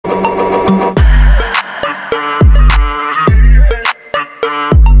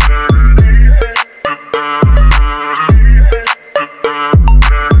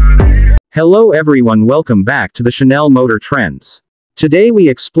Hello everyone, welcome back to the Chanel Motor Trends. Today we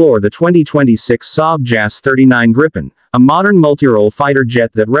explore the 2026 Saab JAS 39 Gripen, a modern multirole fighter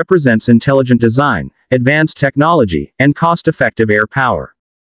jet that represents intelligent design, advanced technology, and cost-effective air power.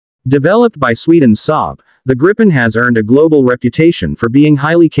 Developed by Sweden's Saab, the Gripen has earned a global reputation for being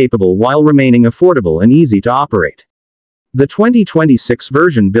highly capable while remaining affordable and easy to operate. The 2026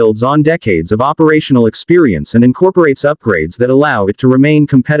 version builds on decades of operational experience and incorporates upgrades that allow it to remain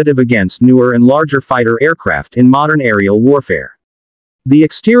competitive against newer and larger fighter aircraft in modern aerial warfare. The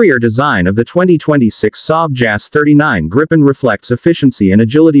exterior design of the 2026 Saab JAS 39 Gripen reflects efficiency and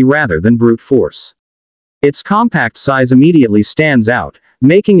agility rather than brute force. Its compact size immediately stands out,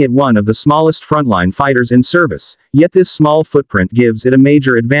 making it one of the smallest frontline fighters in service, yet this small footprint gives it a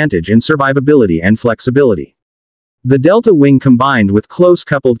major advantage in survivability and flexibility. The delta wing combined with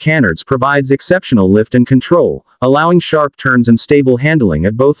close-coupled canards provides exceptional lift and control, allowing sharp turns and stable handling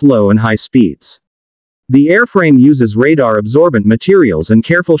at both low and high speeds. The airframe uses radar-absorbent materials and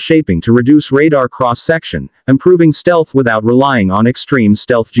careful shaping to reduce radar cross-section, improving stealth without relying on extreme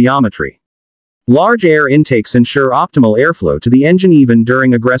stealth geometry. Large air intakes ensure optimal airflow to the engine even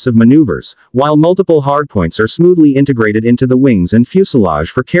during aggressive maneuvers, while multiple hardpoints are smoothly integrated into the wings and fuselage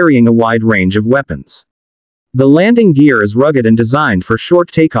for carrying a wide range of weapons. The landing gear is rugged and designed for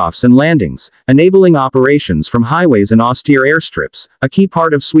short takeoffs and landings, enabling operations from highways and austere airstrips, a key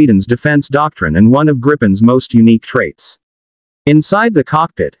part of Sweden's defense doctrine and one of Gripen's most unique traits. Inside the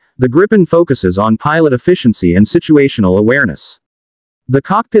cockpit, the Gripen focuses on pilot efficiency and situational awareness. The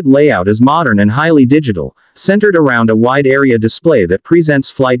cockpit layout is modern and highly digital, centered around a wide area display that presents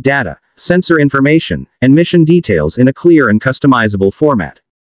flight data, sensor information, and mission details in a clear and customizable format.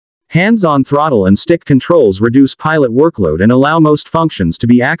 Hands-on throttle and stick controls reduce pilot workload and allow most functions to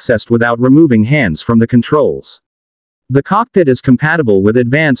be accessed without removing hands from the controls. The cockpit is compatible with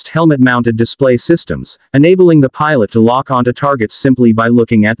advanced helmet-mounted display systems, enabling the pilot to lock onto targets simply by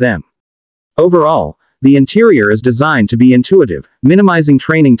looking at them. Overall, the interior is designed to be intuitive, minimizing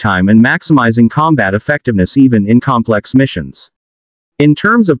training time and maximizing combat effectiveness even in complex missions. In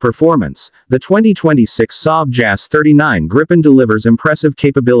terms of performance, the 2026 Saab JAS 39 Gripen delivers impressive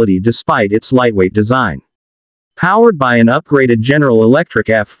capability despite its lightweight design. Powered by an upgraded General Electric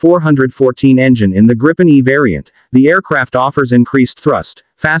F414 engine in the Gripen E variant, the aircraft offers increased thrust,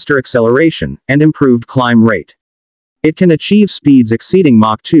 faster acceleration, and improved climb rate. It can achieve speeds exceeding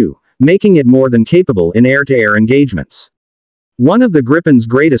Mach 2, making it more than capable in air-to-air engagements. One of the Gripen's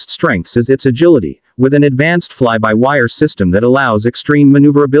greatest strengths is its agility, with an advanced fly-by-wire system that allows extreme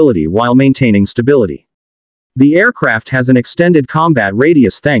maneuverability while maintaining stability. The aircraft has an extended combat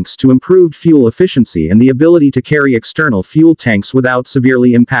radius thanks to improved fuel efficiency and the ability to carry external fuel tanks without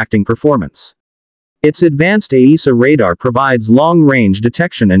severely impacting performance. Its advanced AESA radar provides long-range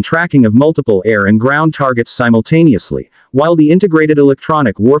detection and tracking of multiple air and ground targets simultaneously, while the integrated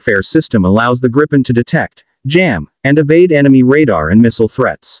electronic warfare system allows the Gripen to detect, jam, and evade enemy radar and missile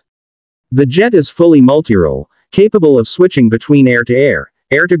threats. The jet is fully multirole, capable of switching between air-to-air,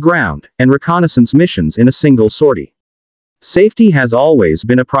 air-to-ground, and reconnaissance missions in a single sortie. Safety has always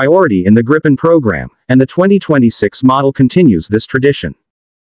been a priority in the Gripen program, and the 2026 model continues this tradition.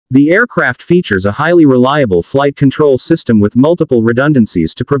 The aircraft features a highly reliable flight control system with multiple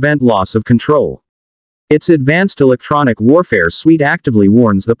redundancies to prevent loss of control. Its advanced electronic warfare suite actively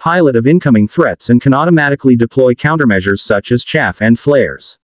warns the pilot of incoming threats and can automatically deploy countermeasures such as chaff and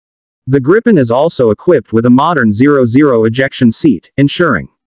flares. The Gripen is also equipped with a modern zero-zero ejection seat, ensuring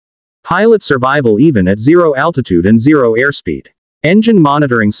pilot survival even at zero altitude and zero airspeed. Engine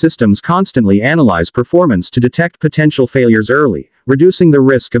monitoring systems constantly analyze performance to detect potential failures early, reducing the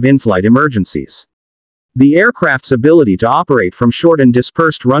risk of in-flight emergencies. The aircraft's ability to operate from short and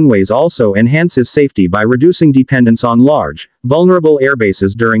dispersed runways also enhances safety by reducing dependence on large, vulnerable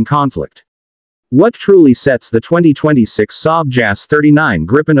airbases during conflict. What truly sets the 2026 Saab JAS 39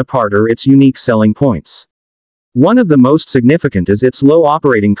 Gripen apart are its unique selling points. One of the most significant is its low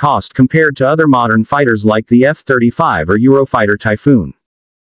operating cost compared to other modern fighters like the F-35 or Eurofighter Typhoon.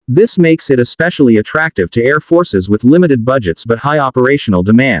 This makes it especially attractive to air forces with limited budgets but high operational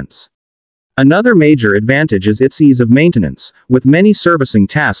demands. Another major advantage is its ease of maintenance, with many servicing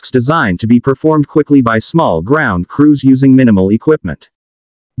tasks designed to be performed quickly by small ground crews using minimal equipment.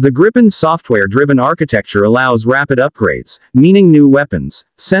 The Gripen's software-driven architecture allows rapid upgrades, meaning new weapons,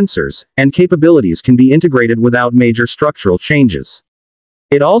 sensors, and capabilities can be integrated without major structural changes.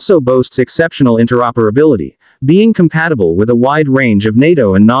 It also boasts exceptional interoperability, being compatible with a wide range of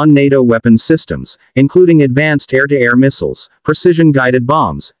NATO and non-NATO weapons systems, including advanced air-to-air missiles, precision-guided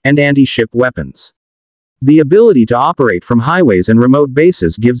bombs, and anti-ship weapons. The ability to operate from highways and remote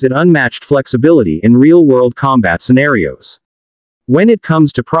bases gives it unmatched flexibility in real-world combat scenarios. When it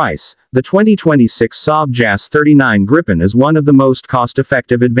comes to price, the 2026 Saab JAS 39 Gripen is one of the most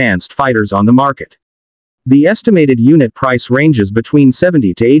cost-effective advanced fighters on the market. The estimated unit price ranges between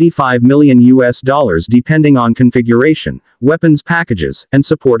 $70 to $85 million depending on configuration, weapons packages, and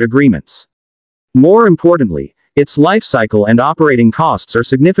support agreements. More importantly, its lifecycle and operating costs are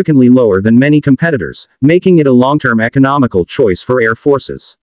significantly lower than many competitors, making it a long-term economical choice for air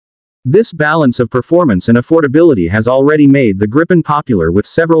forces. This balance of performance and affordability has already made the Gripen popular with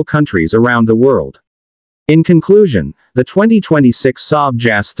several countries around the world. In conclusion, the 2026 Saab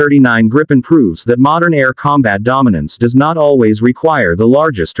JAS 39 Gripen proves that modern air combat dominance does not always require the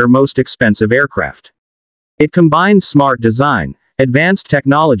largest or most expensive aircraft. It combines smart design, advanced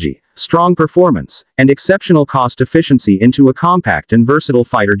technology, strong performance, and exceptional cost efficiency into a compact and versatile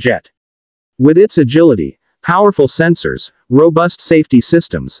fighter jet. With its agility, powerful sensors, robust safety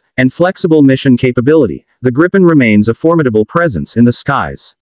systems, and flexible mission capability, the Gripen remains a formidable presence in the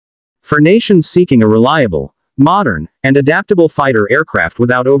skies. For nations seeking a reliable, modern, and adaptable fighter aircraft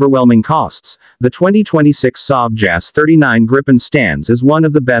without overwhelming costs, the 2026 Saab JAS 39 Gripen stands as one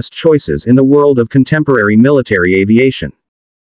of the best choices in the world of contemporary military aviation.